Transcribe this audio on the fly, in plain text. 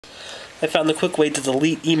I found the quick way to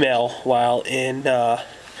delete email while in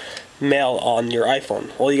Mail on your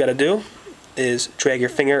iPhone. All you gotta do is drag your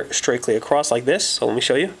finger straightly across like this, so let me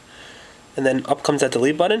show you. And then up comes that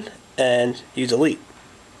delete button, and you delete.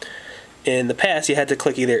 In the past, you had to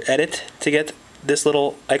click either edit to get this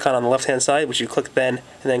little icon on the left hand side, which you click then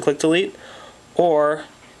and then click delete, or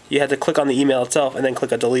you had to click on the email itself and then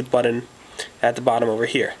click a delete button at the bottom over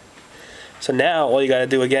here. So now all you gotta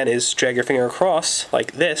do again is drag your finger across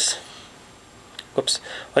like this. Whoops.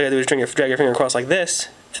 All you gotta do is drag your finger across like this,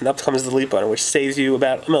 and up comes the delete button, which saves you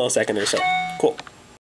about a millisecond or so. Cool.